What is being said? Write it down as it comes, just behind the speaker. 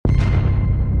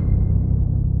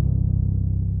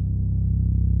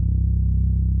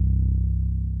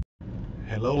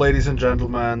Hello ladies and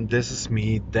gentlemen, this is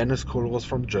me, Dennis Kohlruss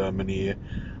from Germany.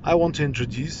 I want to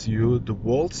introduce you the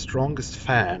world's strongest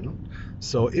fan.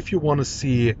 So if you want to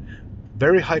see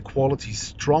very high quality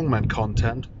strongman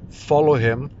content, follow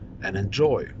him and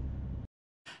enjoy.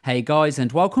 Hey guys,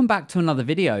 and welcome back to another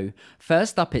video.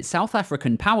 First up, it's South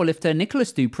African powerlifter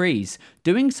Nicholas du Preez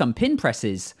doing some pin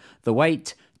presses. The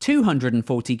weight,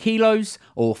 240 kilos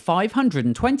or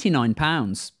 529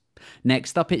 pounds.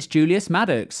 Next up, it's Julius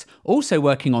Maddox, also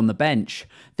working on the bench.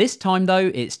 This time though,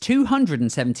 it's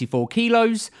 274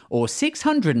 kilos or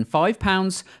 605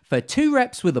 pounds for 2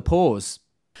 reps with a pause.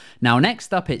 Now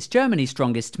next up, it's Germany's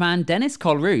strongest man Dennis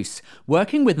Kohlruss,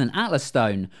 working with an Atlas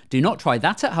stone. Do not try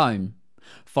that at home.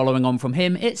 Following on from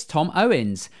him, it's Tom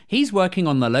Owens. He's working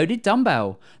on the loaded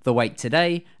dumbbell. The weight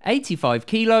today, 85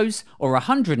 kilos or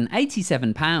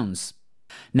 187 pounds.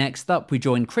 Next up, we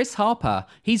join Chris Harper.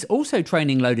 He's also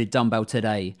training loaded dumbbell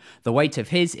today. The weight of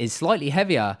his is slightly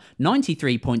heavier,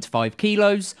 93.5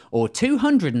 kilos or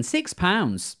 206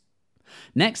 pounds.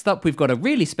 Next up, we've got a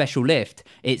really special lift.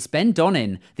 It's Ben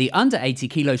Donin, the under 80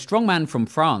 kilo strongman from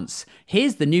France.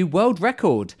 Here's the new world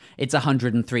record. It's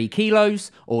 103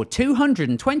 kilos or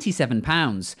 227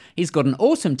 pounds. He's got an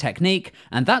awesome technique,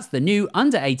 and that's the new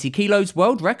under 80 kilos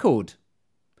world record.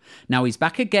 Now he's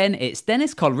back again, it's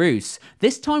Dennis Kohlruss,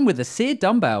 this time with a seared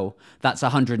dumbbell. That's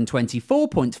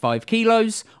 124.5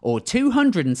 kilos or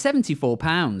 274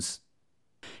 pounds.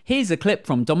 Here's a clip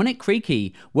from Dominic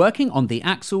Creaky working on the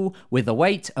axle with a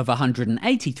weight of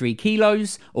 183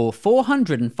 kilos or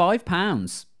 405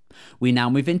 pounds. We now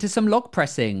move into some log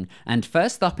pressing, and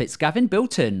first up it's Gavin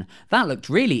Bilton. That looked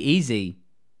really easy.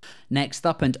 Next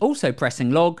up, and also pressing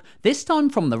log, this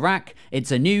time from the rack,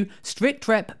 it's a new strict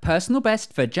rep personal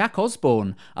best for Jack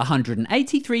Osborne,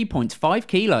 183.5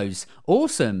 kilos.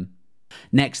 Awesome.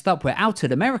 Next up, we're out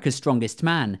at America's strongest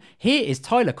man. Here is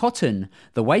Tyler Cotton.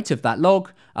 The weight of that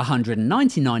log,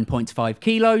 199.5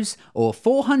 kilos or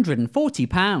 440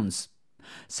 pounds.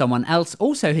 Someone else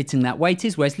also hitting that weight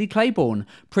is Wesley Claiborne,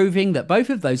 proving that both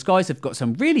of those guys have got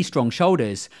some really strong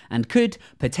shoulders and could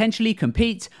potentially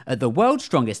compete at the World's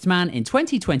Strongest Man in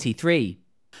 2023.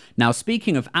 Now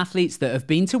speaking of athletes that have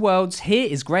been to Worlds, here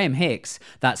is Graham Hicks.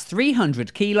 That's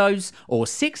 300 kilos or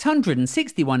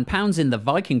 661 pounds in the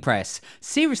Viking press.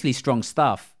 Seriously strong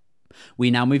stuff.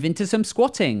 We now move into some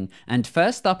squatting, and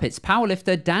first up it's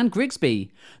powerlifter Dan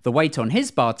Grigsby. The weight on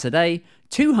his bar today,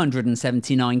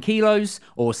 279 kilos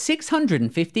or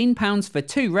 615 pounds for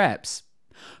 2 reps.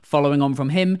 Following on from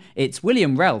him, it's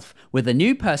William Relf with a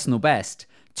new personal best,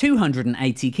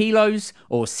 280 kilos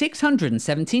or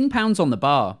 617 pounds on the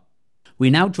bar. We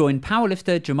now join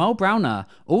powerlifter Jamal Browner,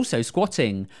 also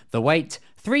squatting. The weight,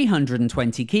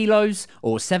 320 kilos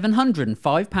or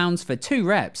 705 pounds for 2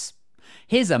 reps.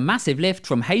 Here's a massive lift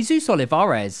from Jesus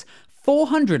Olivares,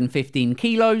 415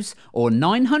 kilos or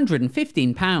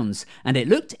 915 pounds, and it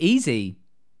looked easy.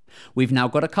 We've now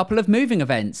got a couple of moving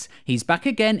events. He's back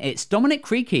again, it's Dominic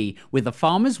Creaky with a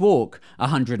farmer's walk,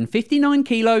 159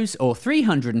 kilos or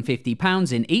 350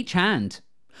 pounds in each hand.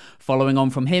 Following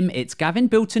on from him, it's Gavin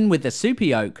Bilton with the super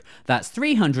yoke. That's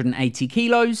 380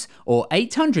 kilos or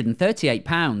 838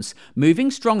 pounds, moving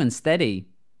strong and steady.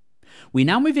 We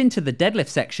now move into the deadlift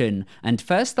section, and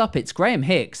first up it's Graham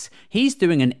Hicks. He's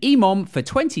doing an EMOM for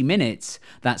 20 minutes.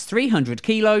 That's 300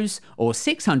 kilos or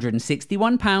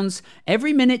 661 pounds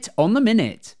every minute on the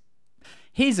minute.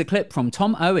 Here's a clip from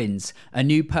Tom Owens, a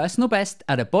new personal best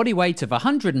at a body weight of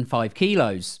 105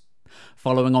 kilos.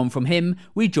 Following on from him,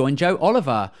 we join Joe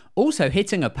Oliver, also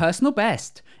hitting a personal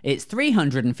best. It's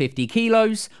 350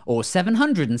 kilos or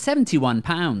 771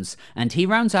 pounds, and he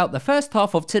rounds out the first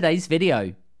half of today's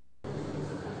video.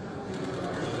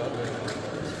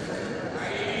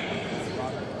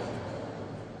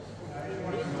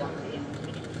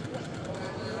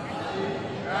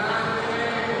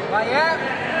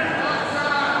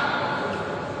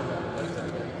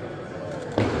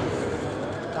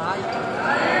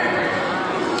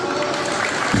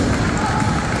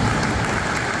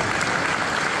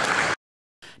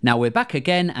 Now we're back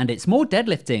again, and it's more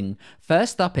deadlifting.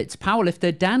 First up, it's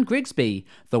powerlifter Dan Grigsby.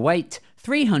 The weight,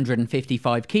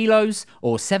 355 kilos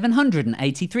or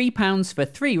 783 pounds for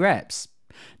 3 reps.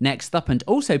 Next up, and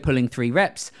also pulling 3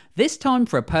 reps, this time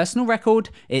for a personal record,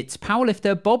 it's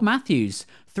powerlifter Bobb Matthews,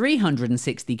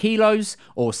 360 kilos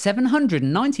or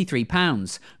 793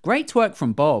 pounds. Great work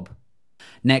from Bob.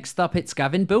 Next up, it's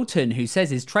Gavin Bilton, who says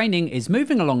his training is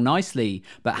moving along nicely,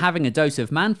 but having a dose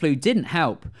of man flu didn't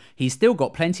help. He's still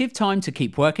got plenty of time to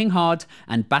keep working hard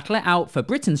and battle it out for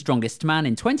Britain's strongest man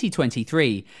in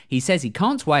 2023. He says he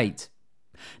can't wait.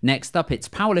 Next up, it's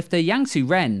powerlifter Yangsu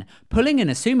Ren pulling in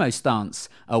a sumo stance,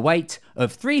 a weight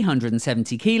of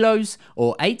 370 kilos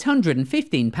or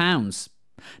 815 pounds.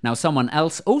 Now, someone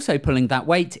else also pulling that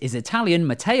weight is Italian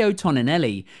Matteo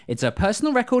Toninelli. It's a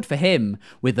personal record for him.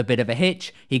 With a bit of a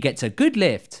hitch, he gets a good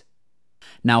lift.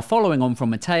 Now, following on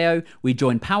from Matteo, we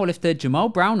join powerlifter Jamal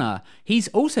Browner. He's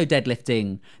also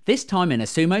deadlifting, this time in a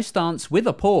sumo stance with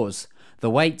a pause. The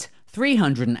weight,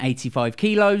 385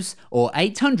 kilos or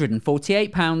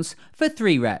 848 pounds for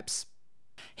 3 reps.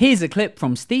 Here's a clip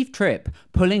from Steve Tripp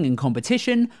pulling in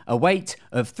competition, a weight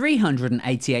of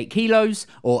 388 kilos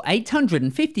or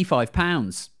 855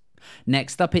 pounds.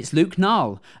 Next up, it's Luke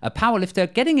Nall, a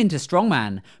powerlifter getting into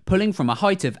strongman, pulling from a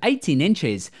height of 18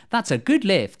 inches. That's a good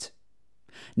lift.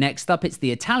 Next up, it's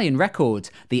the Italian record,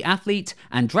 the athlete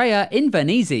Andrea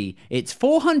Invernizzi. It's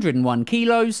 401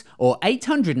 kilos or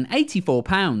 884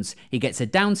 pounds. He gets a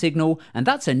down signal, and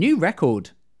that's a new record.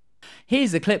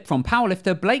 Here's a clip from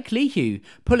powerlifter Blake Lehue,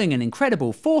 pulling an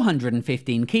incredible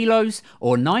 415 kilos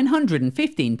or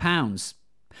 915 pounds.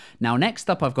 Now, next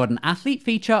up, I've got an athlete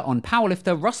feature on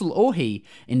powerlifter Russel Orhii,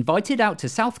 invited out to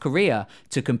South Korea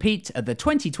to compete at the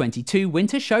 2022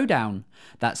 Winter Showdown.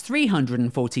 That's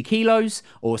 340 kilos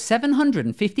or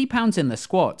 750 pounds in the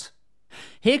squat.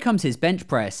 Here comes his bench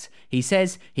press. He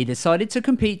says he decided to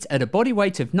compete at a body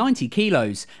weight of 90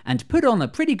 kilos and put on a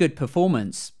pretty good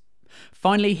performance.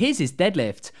 Finally, here's his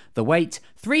deadlift, the weight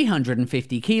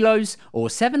 350 kilos or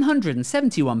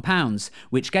 771 pounds,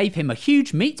 which gave him a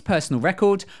huge meet personal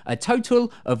record, a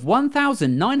total of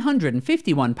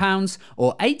 1,951 pounds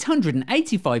or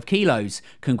 885 kilos.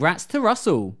 Congrats to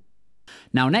Russell.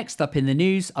 Now, next up in the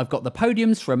news, I've got the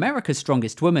podiums for America's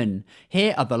Strongest Woman.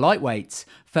 Here are the lightweights.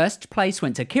 First place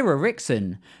went to Kira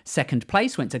Rickson, second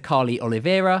place went to Carly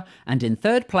Oliveira, and in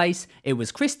third place it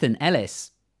was Kristen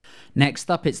Ellis.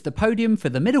 Next up, it's the podium for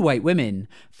the middleweight women.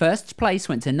 First place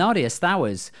went to Nadia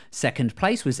Stowers, second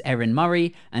place was Erin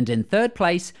Murray, and in third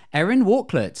place, Erin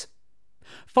Walklett.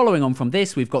 Following on from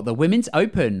this, we've got the Women's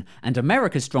Open, and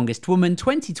America's Strongest Woman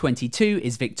 2022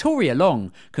 is Victoria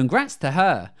Long. Congrats to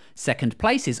her. Second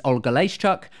place is Olga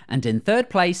Lashchuk, and in third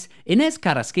place, Inez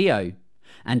Carrasquillo.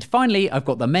 And finally, I've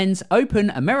got the Men's Open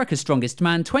America's Strongest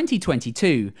Man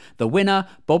 2022. The winner,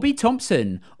 Bobby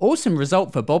Thompson. Awesome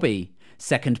result for Bobby.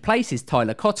 Second place is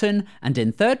Tyler Cotton, and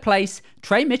in third place,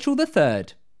 Trey Mitchell III.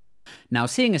 Now,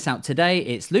 seeing us out today,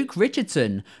 it's Luke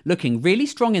Richardson, looking really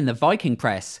strong in the Viking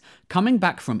press, coming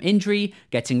back from injury,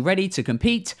 getting ready to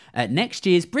compete at next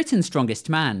year's Britain's Strongest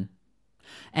Man.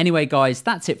 Anyway guys,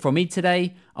 that's it from me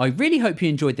today. I really hope you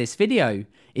enjoyed this video.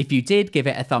 If you did, give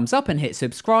it a thumbs up and hit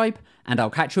subscribe, and I'll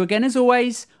catch you again as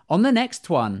always on the next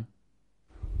one.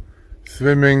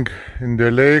 Swimming in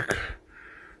the lake,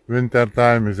 winter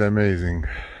time is amazing.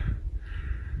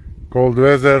 Cold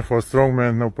weather for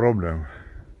strongmen, no problem.